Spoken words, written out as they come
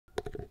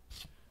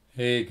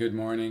Hey, good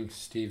morning.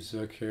 Steve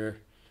Zook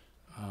here.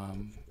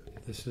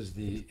 This is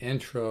the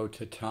intro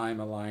to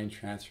Time Aligned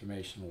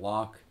Transformation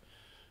Lock,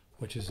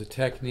 which is a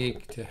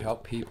technique to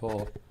help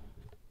people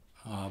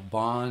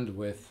bond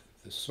with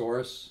the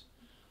source,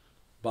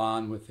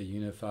 bond with the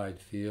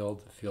unified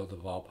field, the field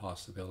of all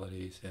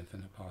possibilities,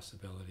 infinite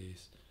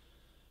possibilities,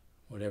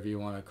 whatever you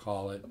want to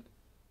call it,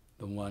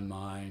 the one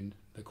mind,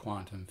 the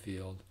quantum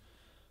field.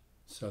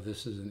 So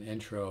this is an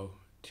intro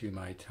to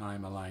my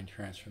Time Aligned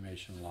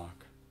Transformation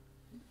Lock.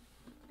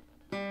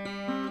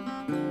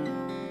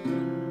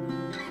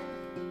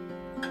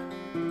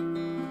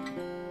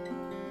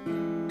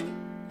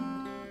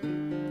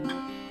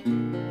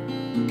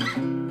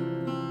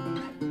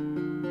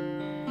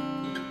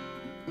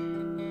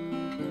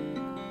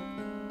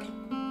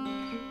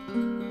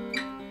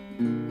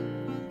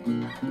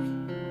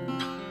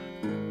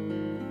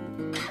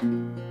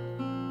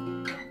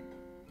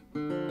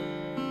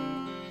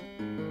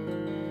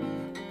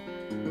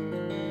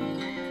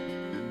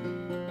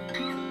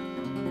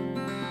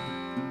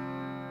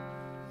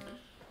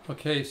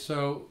 Okay,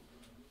 so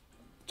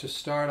to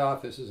start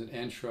off, this is an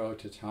intro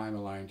to Time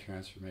Aligned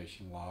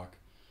Transformation Lock,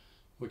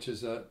 which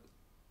is a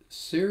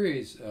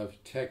series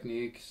of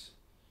techniques,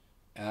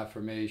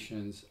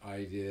 affirmations,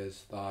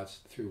 ideas, thoughts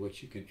through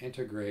which you can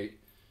integrate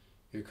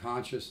your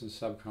conscious and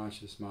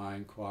subconscious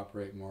mind,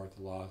 cooperate more with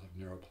the laws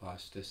of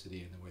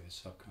neuroplasticity and the way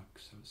the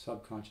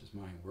subconscious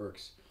mind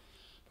works.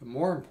 But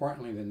more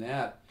importantly than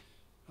that,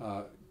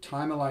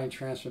 Time Aligned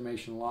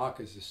Transformation Lock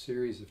is a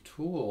series of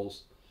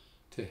tools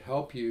to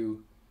help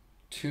you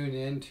tune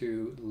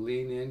into,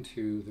 lean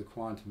into the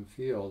quantum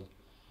field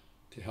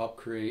to help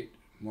create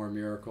more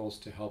miracles,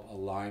 to help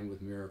align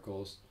with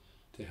miracles,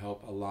 to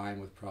help align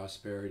with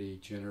prosperity,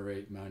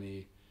 generate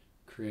money,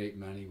 create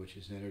money, which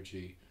is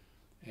energy.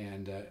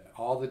 And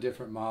all the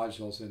different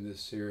modules in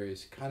this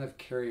series kind of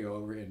carry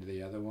over into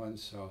the other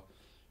ones, so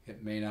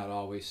it may not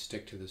always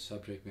stick to the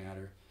subject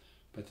matter.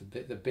 But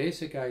the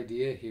basic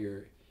idea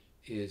here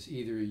is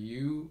either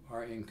you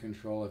are in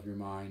control of your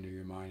mind or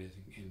your mind is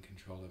in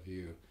control of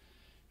you.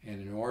 And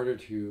in order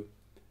to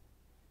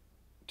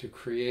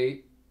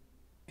create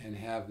and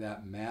have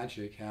that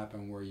magic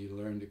happen where you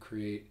learn to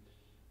create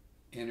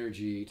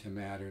energy to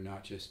matter,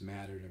 not just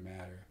matter to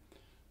matter,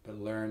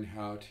 but learn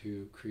how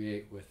to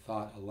create with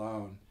thought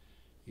alone,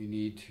 you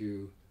need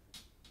to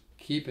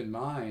keep in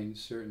mind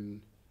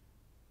certain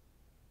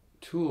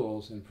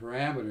tools and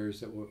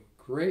parameters that will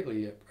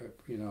greatly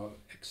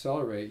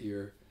accelerate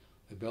your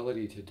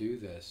ability to do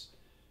this.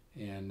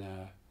 And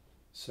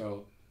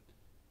so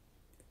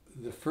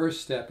the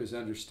first step is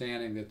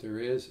understanding that there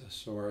is a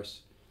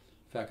source.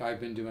 In fact, I've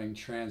been doing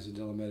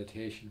transcendental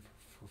meditation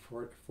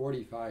for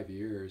 45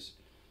 years.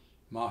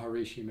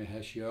 Maharishi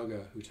Mahesh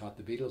Yoga, who taught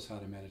the Beatles how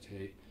to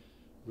meditate,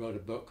 wrote a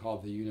book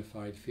called The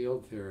Unified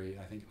Field Theory,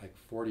 I think like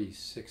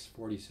 46,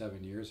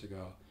 47 years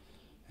ago.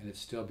 And it's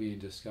still being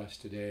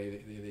discussed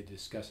today. They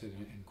discuss it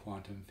in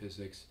quantum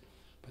physics.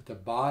 But the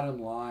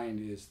bottom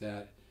line is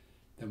that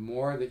the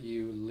more that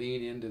you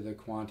lean into the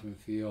quantum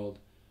field,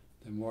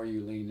 the more you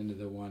lean into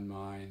the one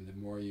mind,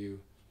 the more you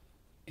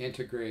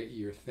integrate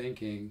your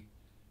thinking.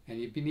 And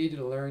you need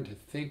to learn to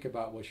think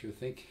about what you're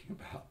thinking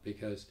about,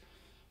 because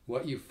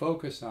what you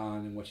focus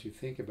on and what you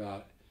think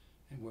about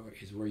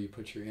is where you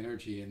put your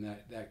energy, and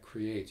that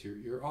creates.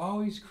 You're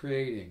always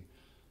creating.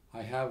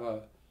 I have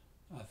a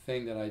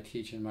thing that I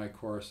teach in my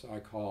course I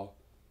call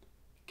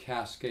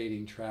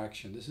cascading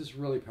traction. This is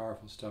really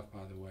powerful stuff,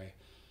 by the way,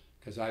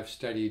 because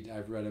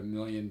I've read a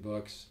million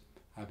books.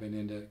 I've been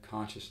into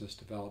consciousness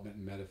development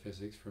and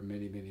metaphysics for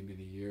many, many,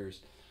 many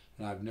years.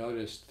 And I've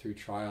noticed through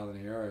trial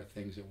and error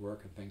things that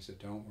work and things that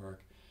don't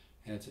work.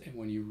 And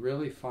when you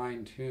really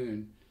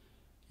fine-tune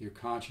your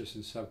conscious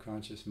and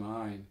subconscious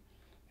mind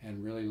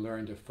and really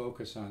learn to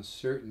focus on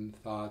certain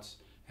thoughts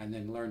and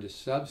then learn to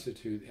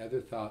substitute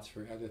other thoughts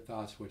for other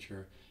thoughts which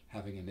are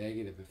having a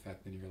negative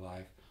effect in your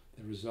life,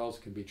 the results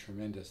can be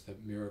tremendous,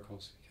 that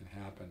miracles can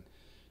happen.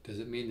 Does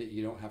it mean that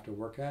you don't have to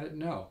work at it?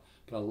 No.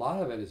 But a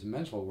lot of it is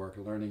mental work,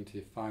 learning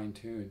to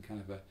fine-tune kind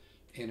of a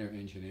inner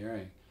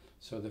engineering.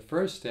 So the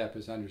first step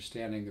is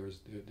understanding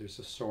there's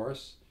a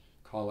source,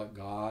 call it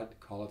God,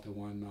 call it the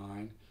one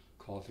mind,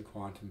 call it the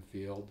quantum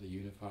field, the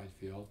unified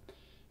field.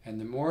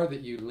 And the more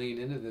that you lean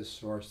into this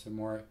source, the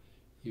more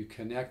you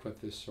connect with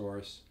this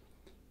source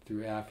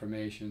through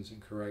affirmations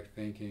and correct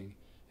thinking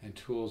and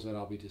tools that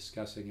I'll be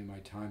discussing in my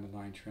Time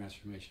Aligned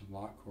Transformation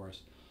Lock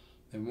course.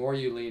 The more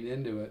you lean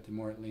into it, the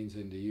more it leans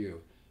into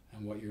you.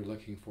 And what you're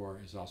looking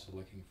for is also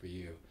looking for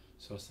you.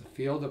 So it's the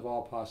field of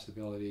all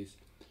possibilities,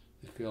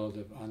 the field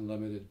of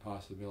unlimited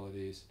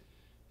possibilities.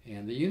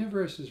 And the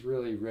universe is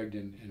really rigged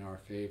in our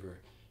favor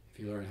if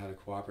you learn how to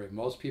cooperate.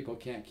 Most people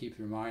can't keep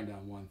their mind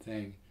on one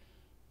thing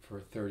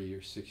for 30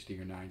 or 60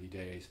 or 90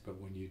 days,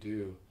 but when you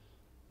do,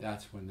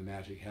 that's when the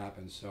magic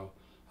happens. So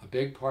a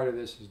big part of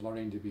this is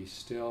learning to be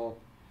still.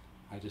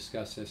 I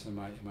discuss this in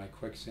my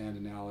quicksand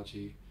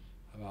analogy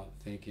about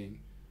thinking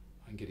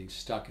and getting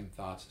stuck in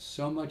thoughts.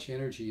 So much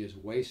energy is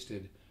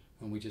wasted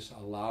when we just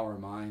allow our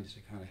minds to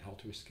kind of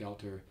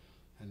helter-skelter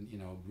and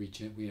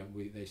reach it.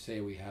 They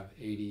say we have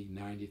 80,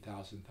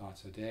 90,000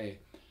 thoughts a day,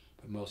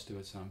 but most of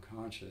it's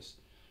unconscious.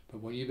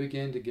 But when you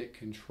begin to get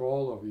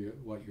control over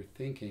what you're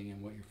thinking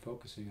and what you're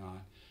focusing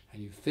on,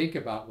 and you think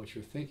about what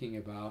you're thinking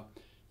about,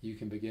 you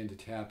can begin to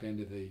tap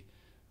into the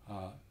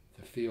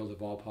field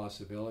of all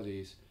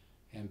possibilities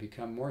and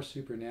become more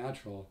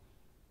supernatural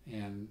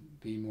and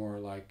be more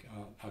like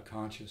a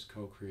conscious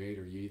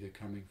co-creator. You're either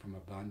coming from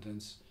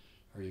abundance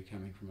or you're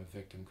coming from a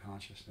victim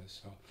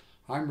consciousness. So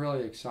I'm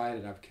really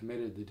excited. I've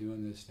committed to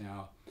doing this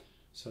now.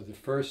 So the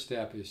first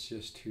step is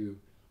just to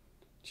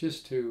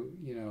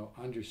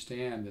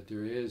understand that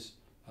there is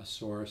a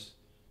source,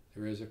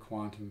 there is a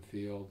quantum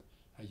field,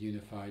 a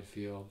unified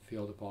field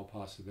of all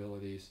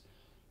possibilities,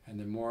 and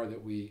the more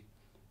that we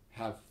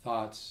have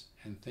thoughts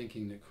and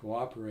thinking that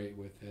cooperate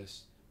with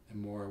this, the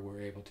more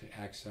we're able to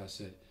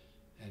access it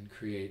and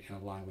create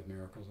and align with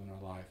miracles in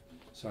our life.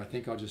 So I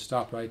think I'll just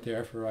stop right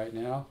there for right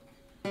now.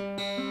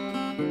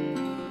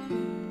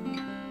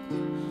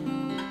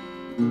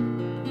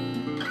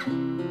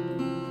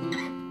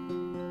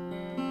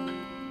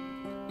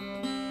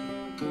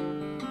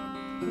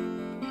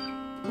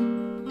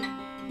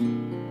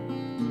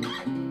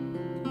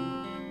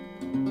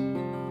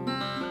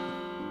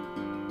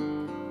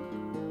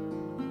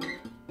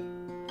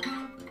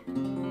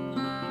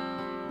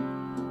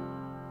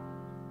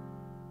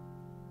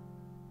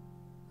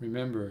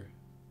 Remember,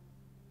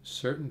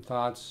 certain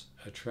thoughts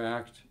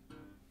attract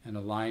and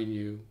align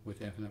you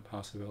with infinite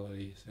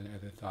possibilities, and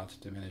other thoughts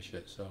diminish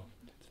it. So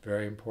it's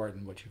very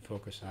important what you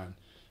focus on.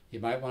 You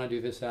might want to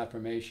do this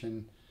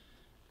affirmation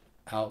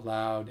out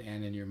loud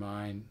and in your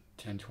mind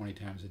 10, 20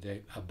 times a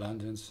day.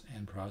 Abundance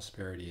and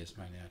prosperity is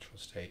my natural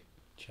state.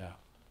 Ciao.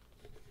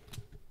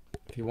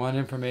 If you want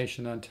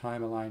information on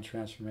Time Aligned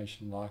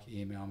Transformation Lock,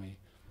 email me,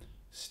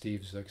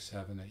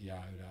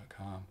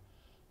 stevezook7@yahoo.com.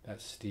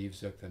 That's Steve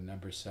Zook, the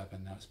number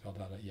 7, not spelled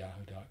out, at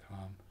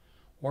yahoo.com,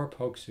 or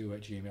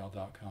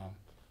pokesoo@gmail.com.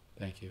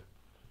 Thank you.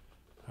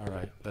 All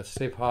right, let's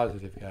stay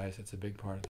positive, guys. It's a big part of